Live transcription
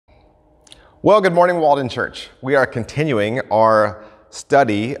Well, good morning, Walden Church. We are continuing our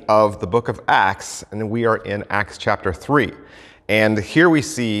study of the book of Acts, and we are in Acts chapter 3. And here we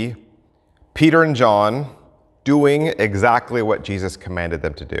see Peter and John doing exactly what Jesus commanded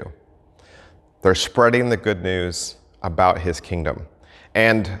them to do. They're spreading the good news about his kingdom.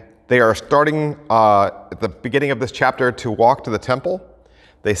 And they are starting at the beginning of this chapter to walk to the temple.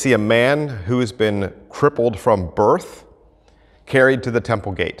 They see a man who's been crippled from birth, carried to the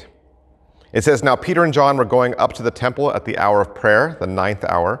temple gate. It says, "Now Peter and John were going up to the temple at the hour of prayer, the 9th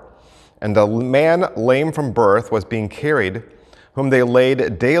hour, and a man lame from birth was being carried, whom they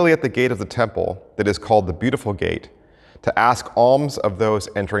laid daily at the gate of the temple, that is called the Beautiful Gate, to ask alms of those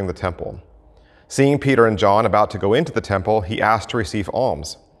entering the temple. Seeing Peter and John about to go into the temple, he asked to receive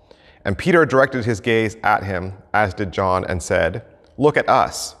alms. And Peter directed his gaze at him, as did John, and said, 'Look at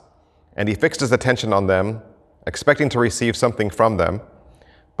us.' And he fixed his attention on them, expecting to receive something from them.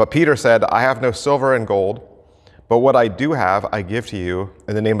 But Peter said, 'I have no silver and gold, but what I do have I give to you.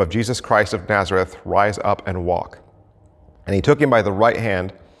 In the name of Jesus Christ of Nazareth, rise up and walk.' And he took him by the right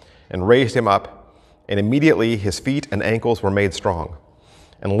hand and raised him up, and immediately his feet and ankles were made strong.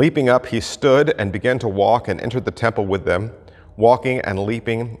 And leaping up, he stood and began to walk and entered the temple with them, walking and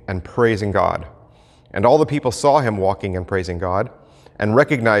leaping and praising God. And all the people saw him walking and praising God, and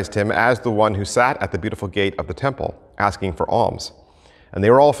recognized him as the one who sat at the beautiful gate of the temple, asking for alms. And they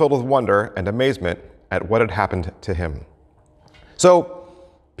were all filled with wonder and amazement at what had happened to him." So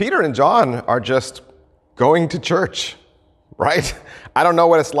Peter and John are just going to church, right? I don't know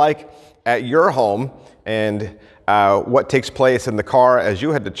what it's like at your home and what takes place in the car as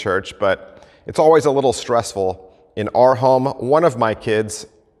you head to church, but it's always a little stressful. In our home, one of my kids,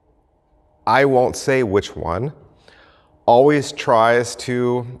 I won't say which one, always tries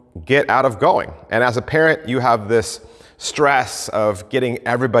to get out of going. And as a parent, you have this stress of getting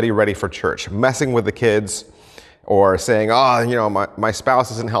everybody ready for church, messing with the kids, or saying, my spouse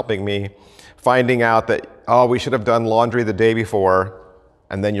isn't helping me, finding out that, we should have done laundry the day before,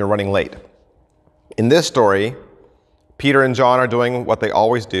 and then you're running late. In this story, Peter and John are doing what they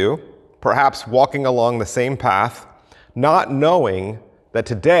always do, perhaps walking along the same path, not knowing that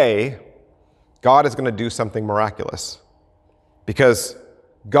today God is going to do something miraculous, because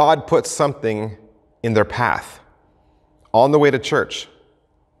God put something in their path on the way to church.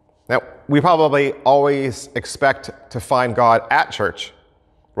 Now, we probably always expect to find God at church,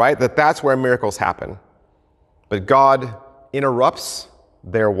 right? That's where miracles happen. But God interrupts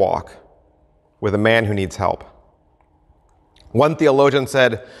their walk with a man who needs help. One theologian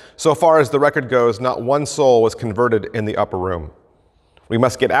said, "So far as the record goes, not one soul was converted in the upper room. We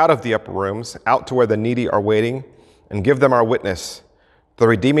must get out of the upper rooms, out to where the needy are waiting, and give them our witness, the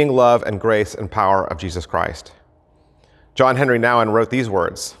redeeming love and grace and power of Jesus Christ." John Henry Nouwen wrote these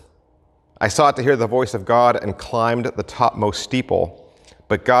words, "I sought to hear the voice of God and climbed the topmost steeple,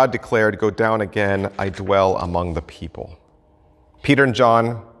 but God declared, 'Go down again, I dwell among the people.'" Peter and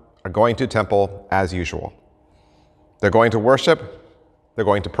John are going to temple as usual. They're going to worship, they're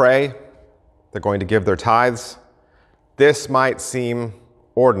going to pray, they're going to give their tithes. This might seem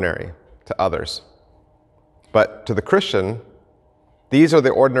ordinary to others, but to the Christian, these are the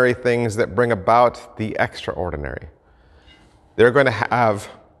ordinary things that bring about the extraordinary. They're going to have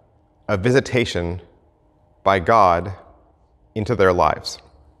a visitation by God into their lives.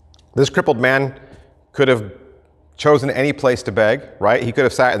 This crippled man could have chosen any place to beg, right? He could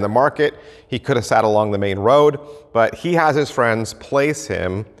have sat in the market, he could have sat along the main road, but he has his friends place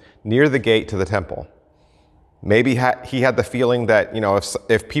him near the gate to the temple. Maybe he had the feeling that,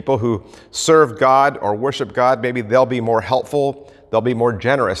 if people who serve God or worship God, maybe they'll be more helpful, they'll be more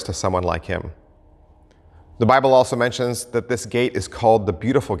generous to someone like him. The Bible also mentions that this gate is called the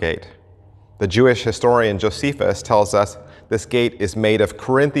Beautiful Gate. The Jewish historian Josephus tells us this gate is made of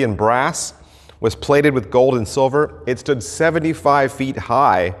Corinthian brass, was plated with gold and silver. It stood 75 feet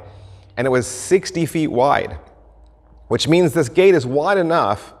high, and it was 60 feet wide, which means this gate is wide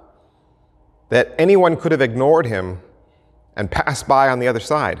enough that anyone could have ignored him and passed by on the other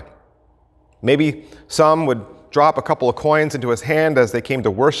side. Maybe some would drop a couple of coins into his hand as they came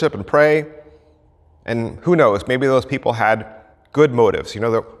to worship and pray. And who knows, maybe those people had good motives.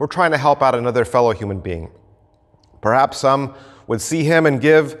 We're trying to help out another fellow human being. Perhaps some would see him and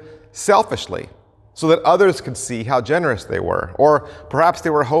give selfishly so that others could see how generous they were. Or perhaps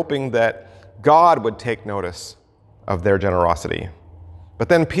they were hoping that God would take notice of their generosity. But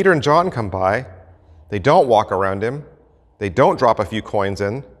then Peter and John come by. They don't walk around him. They don't drop a few coins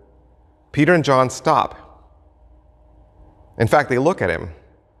in. Peter and John stop. In fact, they look at him.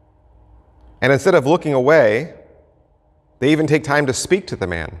 And instead of looking away, they even take time to speak to the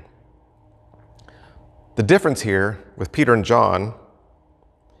man. The difference here with Peter and John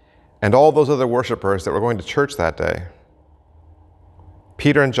and all those other worshipers that were going to church that day,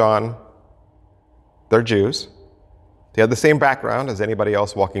 Peter and John, they're Jews. They had the same background as anybody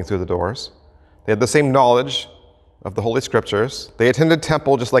else walking through the doors. They had the same knowledge of the Holy Scriptures. They attended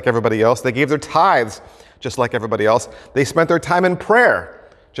temple just like everybody else. They gave their tithes just like everybody else. They spent their time in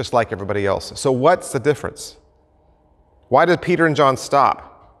prayer just like everybody else. So what's the difference? Why did Peter and John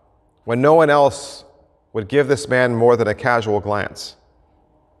stop when no one else would give this man more than a casual glance?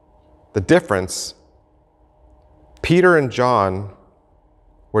 The difference, Peter and John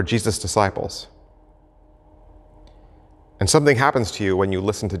were Jesus' disciples. And something happens to you when you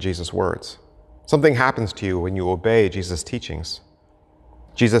listen to Jesus' words. Something happens to you when you obey Jesus' teachings.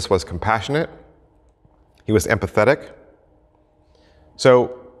 Jesus was compassionate. He was empathetic.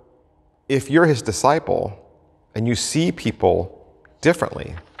 So if you're his disciple and you see people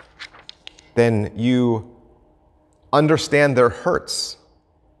differently, then you understand their hurts.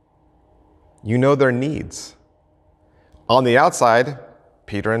 You know their needs. On the outside,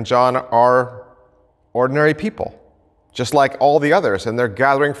 Peter and John are ordinary people, just like all the others, and they're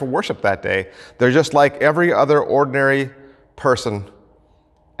gathering for worship that day. They're just like every other ordinary person,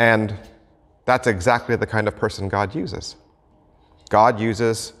 and that's exactly the kind of person God uses. God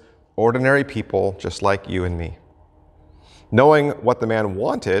uses ordinary people just like you and me. Knowing what the man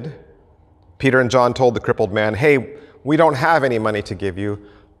wanted, Peter and John told the crippled man, "Hey, we don't have any money to give you,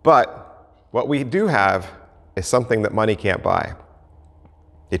 but what we do have is something that money can't buy."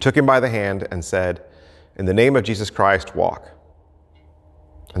 They took him by the hand and said, "In the name of Jesus Christ, walk."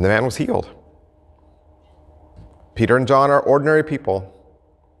 And the man was healed. Peter and John are ordinary people,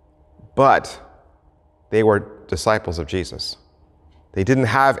 but they were disciples of Jesus. They didn't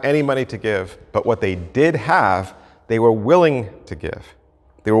have any money to give, but what they did have, they were willing to give.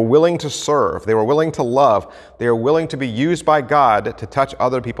 They were willing to serve. They were willing to love. They were willing to be used by God to touch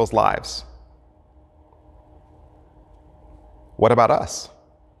other people's lives. What about us?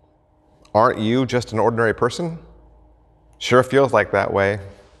 Aren't you just an ordinary person? Sure feels like that way,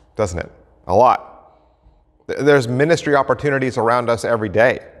 doesn't it? A lot. There's ministry opportunities around us every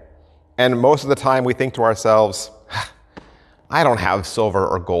day. And most of the time we think to ourselves, I don't have silver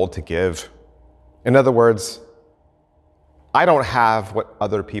or gold to give. In other words, I don't have what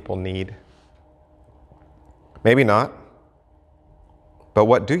other people need. Maybe not. But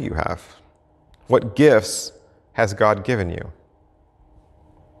what do you have? What gifts has God given you?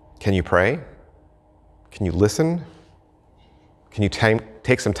 Can you pray? Can you listen? Can you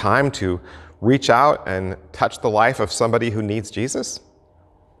take some time to reach out and touch the life of somebody who needs Jesus?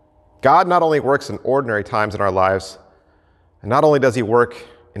 God not only works in ordinary times in our lives, and not only does he work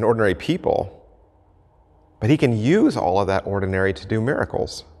in ordinary people, but he can use all of that ordinary to do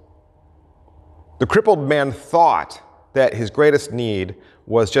miracles. The crippled man thought that his greatest need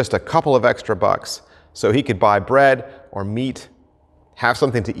was just a couple of extra bucks so he could buy bread or meat, have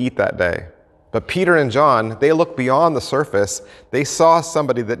something to eat that day. But Peter and John, they looked beyond the surface. They saw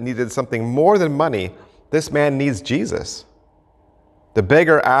somebody that needed something more than money. This man needs Jesus. The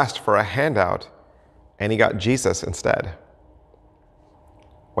beggar asked for a handout, and he got Jesus instead.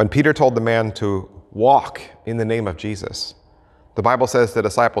 When Peter told the man to walk in the name of Jesus, the Bible says the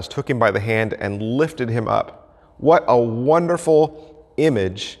disciples took him by the hand and lifted him up. What a wonderful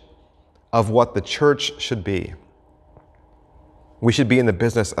image of what the church should be. We should be in the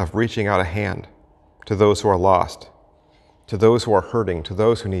business of reaching out a hand to those who are lost, to those who are hurting, to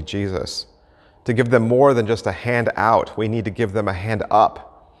those who need Jesus. To give them more than just a hand out, we need to give them a hand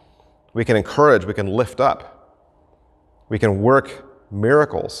up. We can encourage, we can lift up. We can work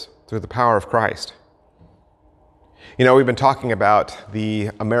miracles through the power of Christ. You know, we've been talking about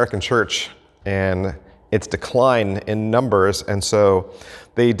the American church and its decline in numbers, and so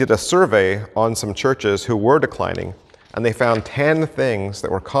they did a survey on some churches who were declining, and they found 10 things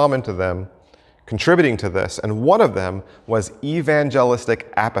that were common to them contributing to this, and one of them was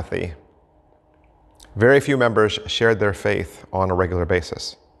evangelistic apathy. Very few members shared their faith on a regular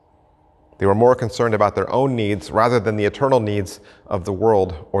basis. They were more concerned about their own needs rather than the eternal needs of the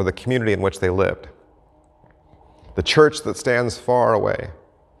world or the community in which they lived. The church that stands far away,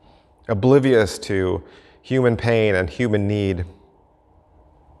 oblivious to human pain and human need,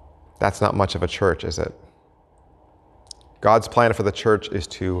 that's not much of a church, is it? God's plan for the church is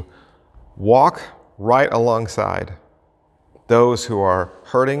to walk right alongside those who are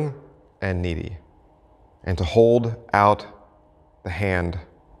hurting and needy, and to hold out the hand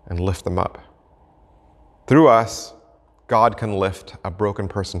and lift them up. Through us, God can lift a broken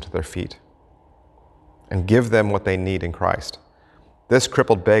person to their feet and give them what they need in Christ. This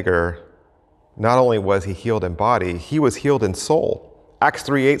crippled beggar not only was he healed in body, he was healed in soul. Acts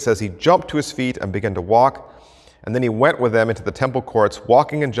 3:8 says he jumped to his feet and began to walk. And then he went with them into the temple courts,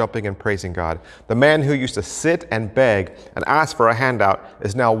 walking and jumping and praising God. The man who used to sit and beg and ask for a handout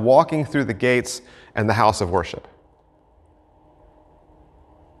is now walking through the gates and the house of worship.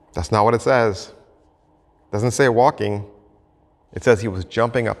 That's not what it says. It doesn't say walking. It says he was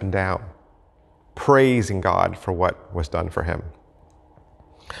jumping up and down, praising God for what was done for him.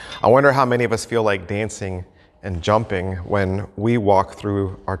 I wonder how many of us feel like dancing and jumping when we walk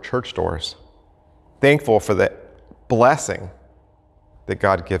through our church doors, thankful for the blessing that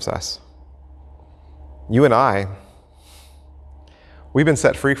God gives us. You and I, we've been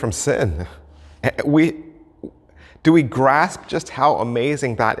set free from sin. Do we grasp just how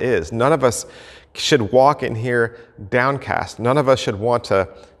amazing that is? None of us should walk in here downcast. None of us should want to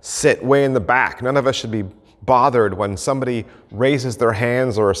sit way in the back. None of us should be bothered when somebody raises their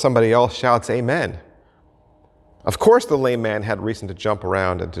hands or somebody else shouts amen. Of course, the lame man had reason to jump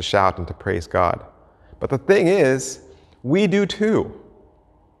around and to shout and to praise God. But the thing is, we do too.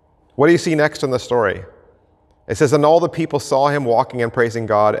 What do you see next in the story? It says, and all the people saw him walking and praising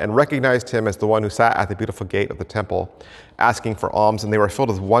God and recognized him as the one who sat at the beautiful gate of the temple, asking for alms, and they were filled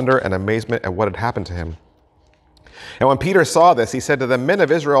with wonder and amazement at what had happened to him. And when Peter saw this, he said to them, men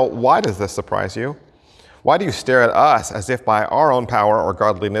of Israel, why does this surprise you? Why do you stare at us as if by our own power or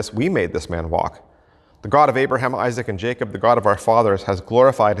godliness we made this man walk? The God of Abraham, Isaac, and Jacob, the God of our fathers, has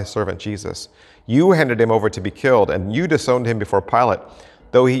glorified his servant Jesus. You handed him over to be killed, and you disowned him before Pilate,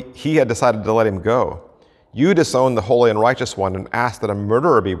 though he had decided to let him go. You disowned the holy and righteous one and asked that a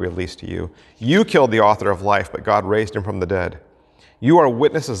murderer be released to you. You killed the author of life, but God raised him from the dead. You are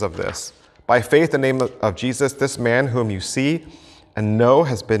witnesses of this. By faith in the name of Jesus, this man whom you see and know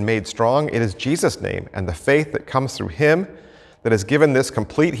has been made strong. It is Jesus' name and the faith that comes through him that has given this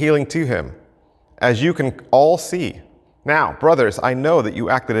complete healing to him, as you can all see. Now, brothers, I know that you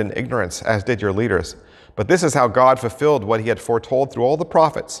acted in ignorance, as did your leaders. But this is how God fulfilled what he had foretold through all the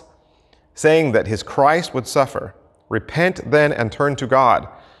prophets, saying that his Christ would suffer. Repent then and turn to God,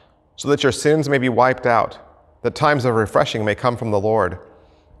 so that your sins may be wiped out, that times of refreshing may come from the Lord,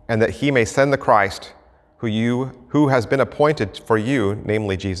 and that he may send the Christ who has been appointed for you,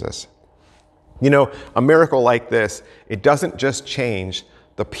 namely Jesus. You know, a miracle like this, it doesn't just change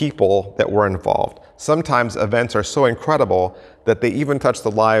the people that were involved. Sometimes events are so incredible that they even touch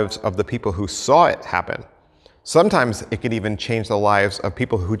the lives of the people who saw it happen. Sometimes it can even change the lives of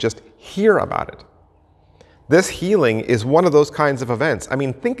people who just hear about it. This healing is one of those kinds of events. I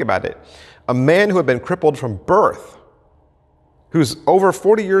mean, think about it. A man who had been crippled from birth, who's over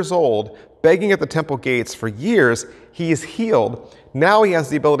 40 years old, begging at the temple gates for years, he is healed. Now he has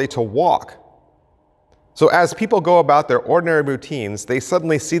the ability to walk. So as people go about their ordinary routines, they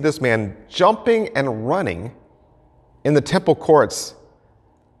suddenly see this man jumping and running in the temple courts.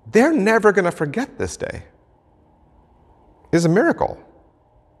 They're never going to forget this day. It's a miracle.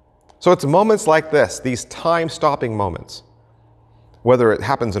 So it's moments like this, these time-stopping moments, whether it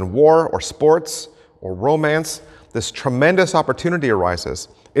happens in war or sports or romance, this tremendous opportunity arises.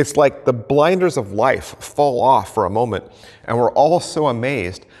 It's like the blinders of life fall off for a moment, and we're all so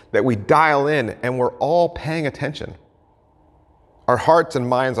amazed that we dial in and we're all paying attention. Our hearts and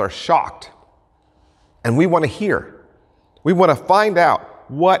minds are shocked, and we want to hear. We want to find out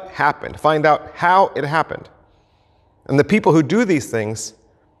what happened, find out how it happened. And the people who do these things,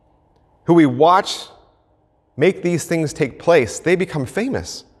 who we watch make these things take place, they become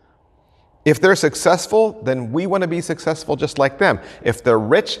famous. If they're successful, then we want to be successful just like them. If they're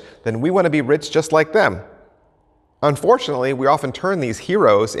rich, then we want to be rich just like them. Unfortunately, we often turn these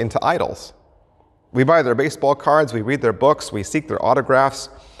heroes into idols. We buy their baseball cards, we read their books, we seek their autographs,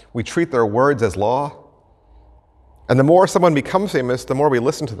 we treat their words as law. And the more someone becomes famous, the more we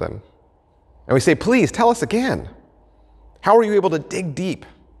listen to them. And we say, please tell us again. How are you able to dig deep?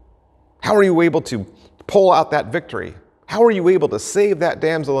 How are you able to pull out that victory? How are you able to save that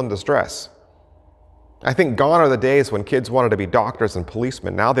damsel in distress? I think gone are the days when kids wanted to be doctors and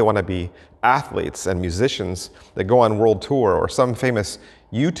policemen. Now they want to be athletes and musicians that go on world tour or some famous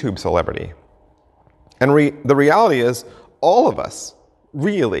YouTube celebrity. And the reality is, all of us,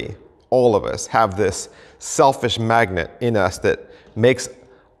 really all of us, have this selfish magnet in us that makes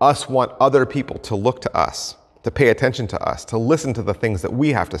us want other people to look to us, to pay attention to us, to listen to the things that we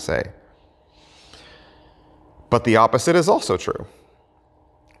have to say. But the opposite is also true.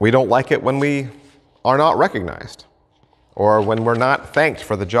 We don't like it when we are not recognized or when we're not thanked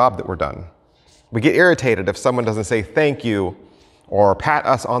for the job that we're done. We get irritated if someone doesn't say thank you or pat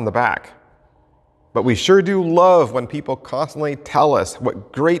us on the back. But we sure do love when people constantly tell us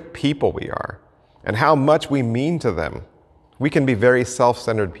what great people we are. and how much we mean to them, we can be very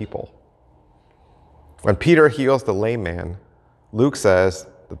self-centered people. When Peter heals the lame man, Luke says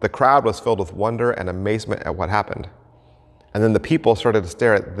that the crowd was filled with wonder and amazement at what happened. And then the people started to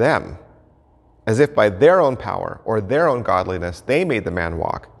stare at them as if by their own power or their own godliness, they made the man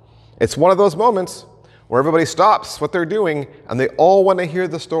walk. It's one of those moments where everybody stops what they're doing and they all want to hear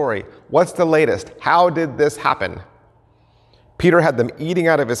the story. What's the latest? How did this happen? Peter had them eating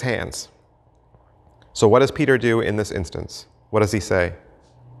out of his hands. So what does Peter do in this instance? What does he say?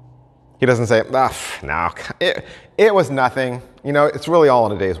 He doesn't say, no, it was nothing. It's really all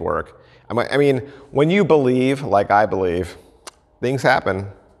in a day's work. I mean, when you believe like I believe, things happen.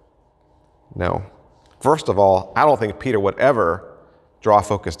 No. First of all, I don't think Peter would ever draw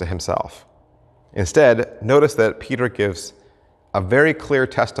focus to himself. Instead, notice that Peter gives a very clear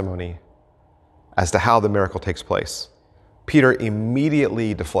testimony as to how the miracle takes place. Peter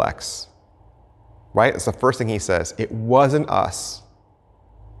immediately deflects, right? It's the first thing he says. It wasn't us.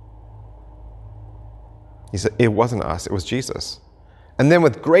 He said, it wasn't us, it was Jesus. And then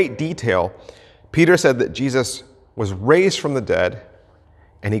with great detail, Peter said that Jesus was raised from the dead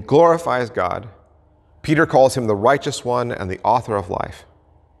and he glorifies God. Peter calls him the righteous one and the author of life.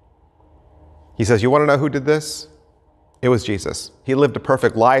 He says, you want to know who did this? It was Jesus. He lived a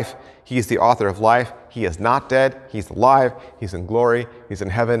perfect life. He's the author of life. He is not dead. He's alive. He's in glory. He's in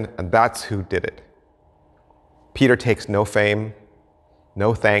heaven. And that's who did it. Peter takes no fame,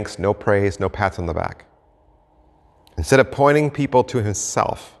 no thanks, no praise, no pats on the back. Instead of pointing people to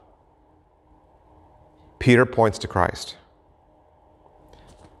himself, Peter points to Christ.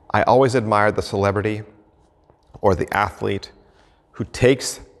 I always admired the celebrity or the athlete who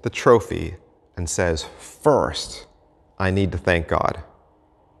takes the trophy and says, first, I need to thank God.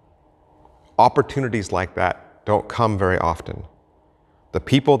 Opportunities like that don't come very often. The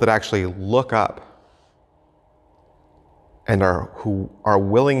people that actually look up and who are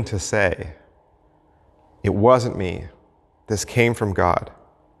willing to say, it wasn't me, this came from God.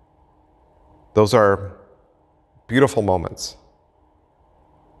 Those are beautiful moments.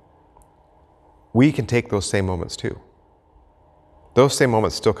 We can take those same moments too. Those same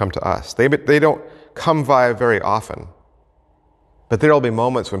moments still come to us. They don't come by very often. But there will be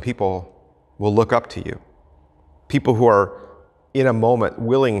moments when people will look up to you. People who are in a moment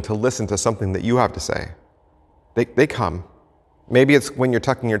willing to listen to something that you have to say. They come. Maybe it's when you're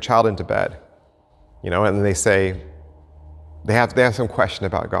tucking your child into bed, and they say, they have some question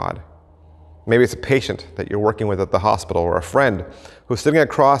about God. Maybe it's a patient that you're working with at the hospital or a friend who's sitting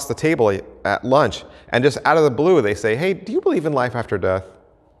across the table at lunch and just out of the blue they say, hey, do you believe in life after death?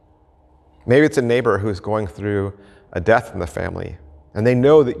 Maybe it's a neighbor who's going through a death in the family and they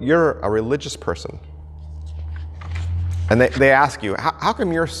know that you're a religious person. And they ask you, how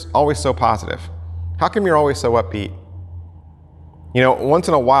come you're always so positive? How come you're always so upbeat? Once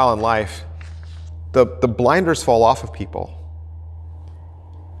in a while in life, the blinders fall off of people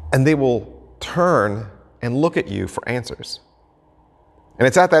and they will turn and look at you for answers. And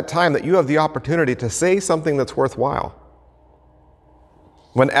it's at that time that you have the opportunity to say something that's worthwhile.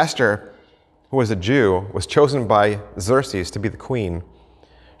 When Esther, who was a Jew, was chosen by Xerxes to be the queen,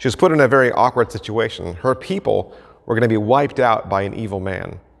 she was put in a very awkward situation. Her people were going to be wiped out by an evil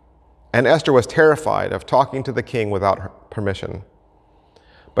man. And Esther was terrified of talking to the king without her permission.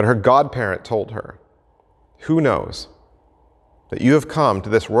 But her godparent told her, who knows that you have come to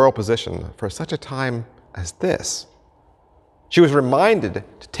this royal position for such a time as this? She was reminded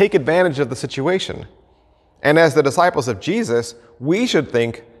to take advantage of the situation. And as the disciples of Jesus, we should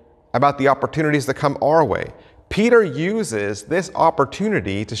think about the opportunities that come our way. Peter uses this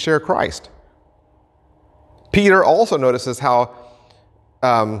opportunity to share Christ. Peter also notices how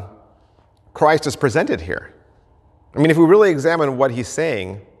Christ is presented here. I mean, if we really examine what he's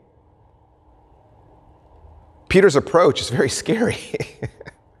saying, Peter's approach is very scary,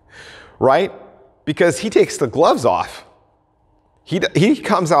 right? Because he takes the gloves off. He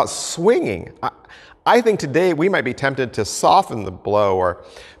comes out swinging. I think today we might be tempted to soften the blow or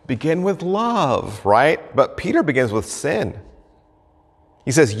begin with love, right? But Peter begins with sin.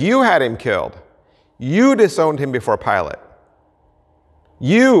 He says, you had him killed. You disowned him before Pilate.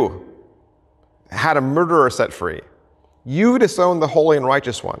 You had a murderer set free. You disowned the holy and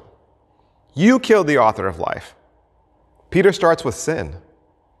righteous one. You killed the author of life. Peter starts with sin.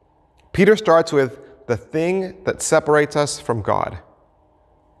 Peter starts with the thing that separates us from God.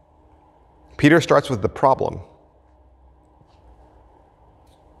 Peter starts with the problem.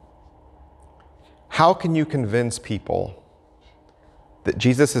 How can you convince people that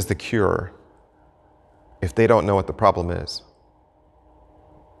Jesus is the cure if they don't know what the problem is?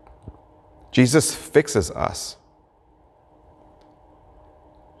 Jesus fixes us.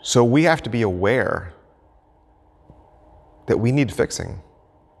 So we have to be aware that we need fixing.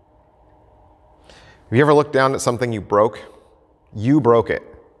 Have you ever looked down at something you broke? You broke it,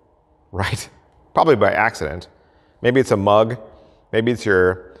 right? Probably by accident. Maybe it's a mug. Maybe it's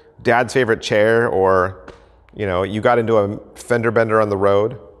your dad's favorite chair, or you got into a fender bender on the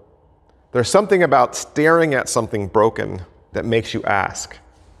road. There's something about staring at something broken that makes you ask,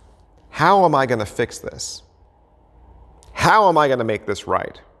 how am I going to fix this? How am I going to make this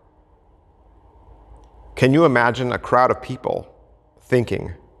right? Can you imagine a crowd of people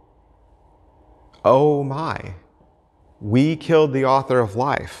thinking, oh my, we killed the author of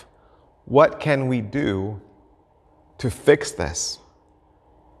life. What can we do to fix this?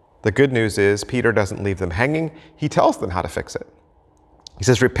 The good news is Peter doesn't leave them hanging. He tells them how to fix it. He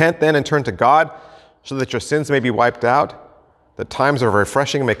says, repent then and turn to God so that your sins may be wiped out, that times of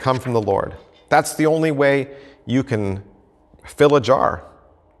refreshing may come from the Lord. That's the only way you can fill a jar,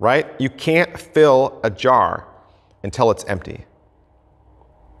 right? You can't fill a jar until it's empty.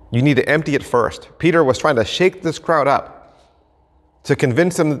 You need to empty it first. Peter was trying to shake this crowd up to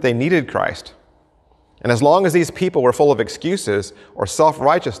convince them that they needed Christ. And as long as these people were full of excuses or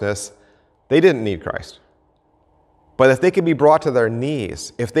self-righteousness, they didn't need Christ. But if they could be brought to their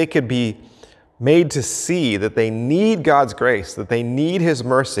knees, if they could be made to see that they need God's grace, that they need his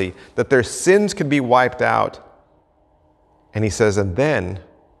mercy, that their sins could be wiped out, and he says, and then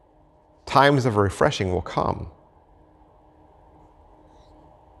times of refreshing will come.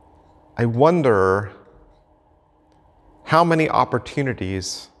 I wonder how many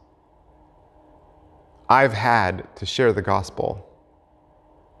opportunities I've had to share the gospel,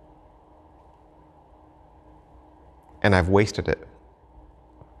 and I've wasted it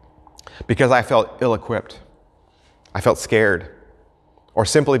because I felt ill-equipped, I felt scared, or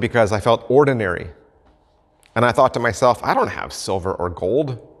simply because I felt ordinary. And I thought to myself, I don't have silver or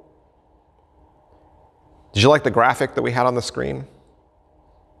gold. Did you like the graphic that we had on the screen?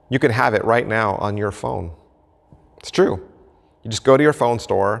 You can have it right now on your phone. It's true. You just go to your phone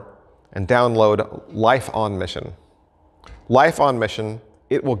store and download Life on Mission. Life on Mission,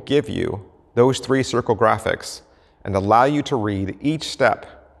 it will give you those 3 circle graphics and allow you to read each step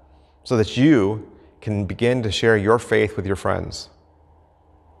so that you can begin to share your faith with your friends.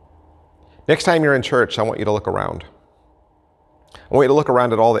 Next time you're in church, I want you to look around. I want you to look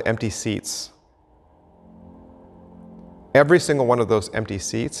around at all the empty seats. Every single one of those empty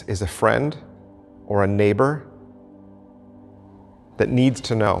seats is a friend or a neighbor that needs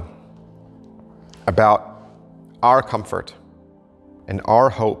to know about our comfort and our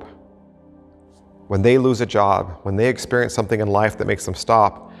hope when they lose a job, when they experience something in life that makes them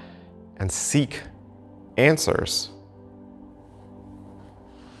stop and seek answers.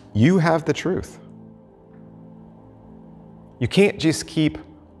 You have the truth. You can't just keep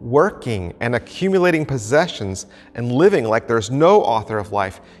working and accumulating possessions and living like there's no author of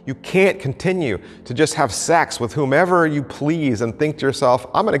life. You can't continue to just have sex with whomever you please and think to yourself,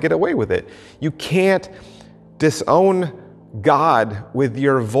 I'm going to get away with it. You can't disown God with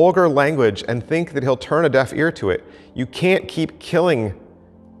your vulgar language and think that he'll turn a deaf ear to it. You can't keep killing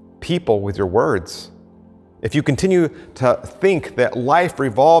people with your words. If you continue to think that life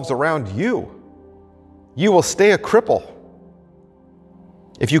revolves around you, you will stay a cripple.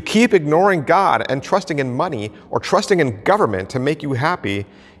 If you keep ignoring God and trusting in money or trusting in government to make you happy,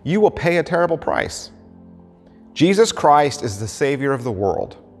 you will pay a terrible price. Jesus Christ is the Savior of the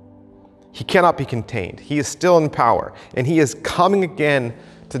world. He cannot be contained. He is still in power, and he is coming again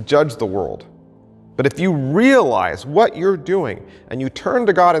to judge the world. But if you realize what you're doing and you turn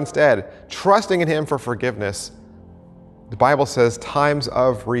to God instead, trusting in him for forgiveness, the Bible says times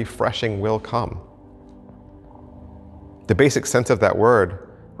of refreshing will come. The basic sense of that word,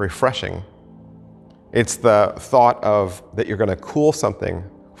 refreshing, it's the thought of that you're going to cool something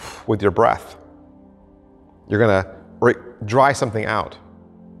with your breath. You're going to dry something out.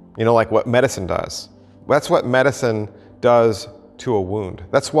 Like what medicine does. That's what medicine does to a wound.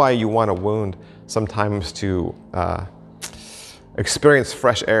 That's why you want a wound sometimes to experience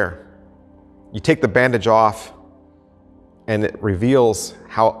fresh air. You take the bandage off and it reveals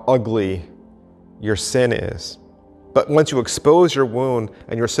how ugly your sin is. But once you expose your wound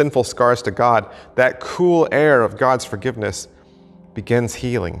and your sinful scars to God, that cool air of God's forgiveness begins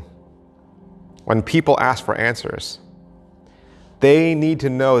healing. When people ask for answers, they need to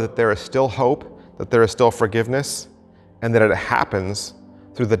know that there is still hope, that there is still forgiveness, and that it happens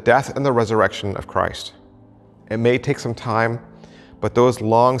through the death and the resurrection of Christ. It may take some time, but those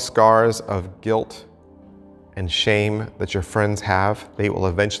long scars of guilt and shame that your friends have, they will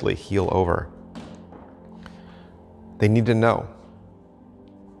eventually heal over. They need to know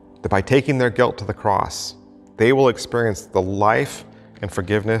that by taking their guilt to the cross, they will experience the life and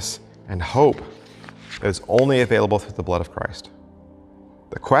forgiveness and hope that is only available through the blood of Christ.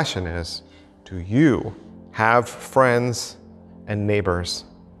 The question is, do you have friends and neighbors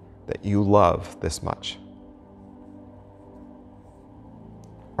that you love this much?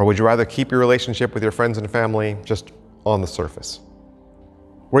 Or would you rather keep your relationship with your friends and family just on the surface,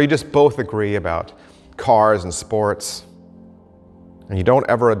 where you just both agree about cars and sports, and you don't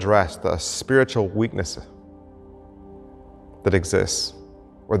ever address the spiritual weakness that exists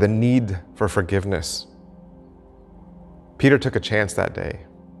or the need for forgiveness? Peter took a chance that day.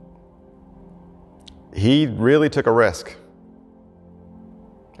 He really took a risk.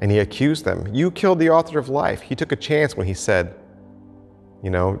 And he accused them. You killed the author of life. He took a chance when he said,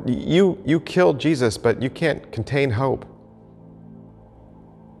 you killed Jesus, but you can't contain hope.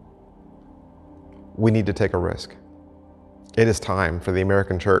 We need to take a risk. It is time for the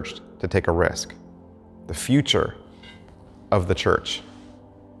American church to take a risk. The future of the church,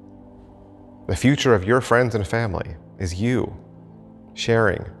 the future of your friends and family, is you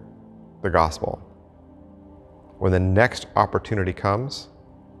sharing the gospel. When the next opportunity comes,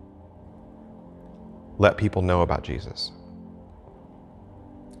 let people know about Jesus.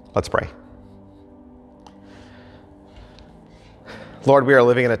 Let's pray. Lord, we are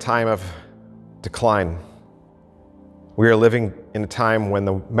living in a time of decline. We are living in a time when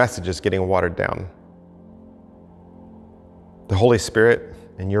the message is getting watered down. The Holy Spirit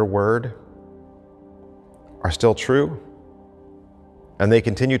and your word are still true, and they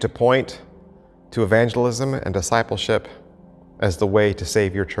continue to point to evangelism and discipleship as the way to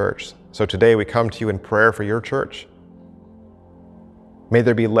save your church. So today we come to you in prayer for your church. May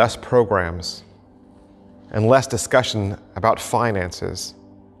there be less programs and less discussion about finances,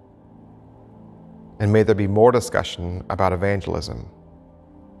 and may there be more discussion about evangelism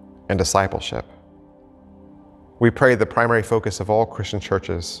and discipleship. We pray the primary focus of all Christian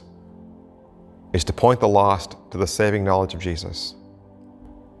churches is to point the lost to the saving knowledge of Jesus.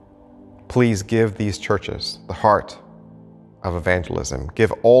 Please give these churches the heart of evangelism.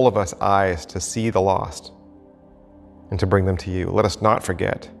 Give all of us eyes to see the lost and to bring them to you. Let us not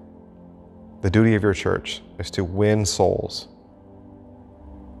forget the duty of your church is to win souls.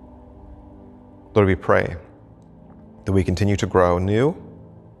 Lord, we pray that we continue to grow new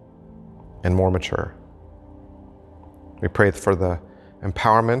and more mature. We pray for the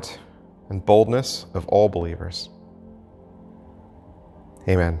empowerment and boldness of all believers.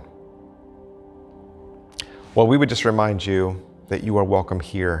 Amen. Well, we would just remind you that you are welcome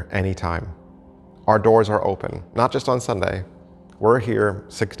here anytime. Our doors are open, not just on Sunday. We're here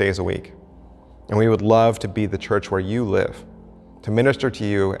 6 days a week. And we would love to be the church where you live, to minister to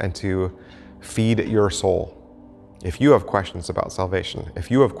you and to feed your soul. If you have questions about salvation, if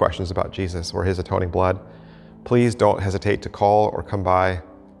you have questions about Jesus or his atoning blood, please don't hesitate to call or come by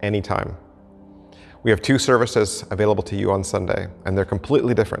anytime. We have 2 services available to you on Sunday, and they're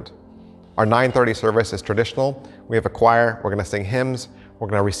completely different. Our 9:30 service is traditional. We have a choir. We're going to sing hymns. We're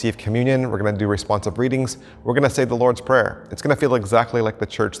going to receive communion. We're going to do responsive readings. We're going to say the Lord's Prayer. It's going to feel exactly like the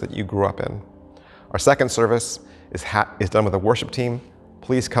church that you grew up in. Our second service is done with a worship team.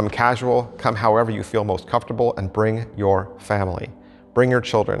 Please come casual, come however you feel most comfortable, and bring your family. Bring your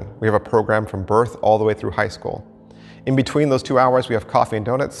children. We have a program from birth all the way through high school. In between those 2 hours, we have coffee and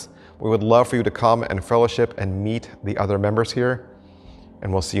donuts. We would love for you to come and fellowship and meet the other members here.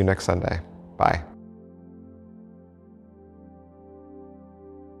 And we'll see you next Sunday. Bye.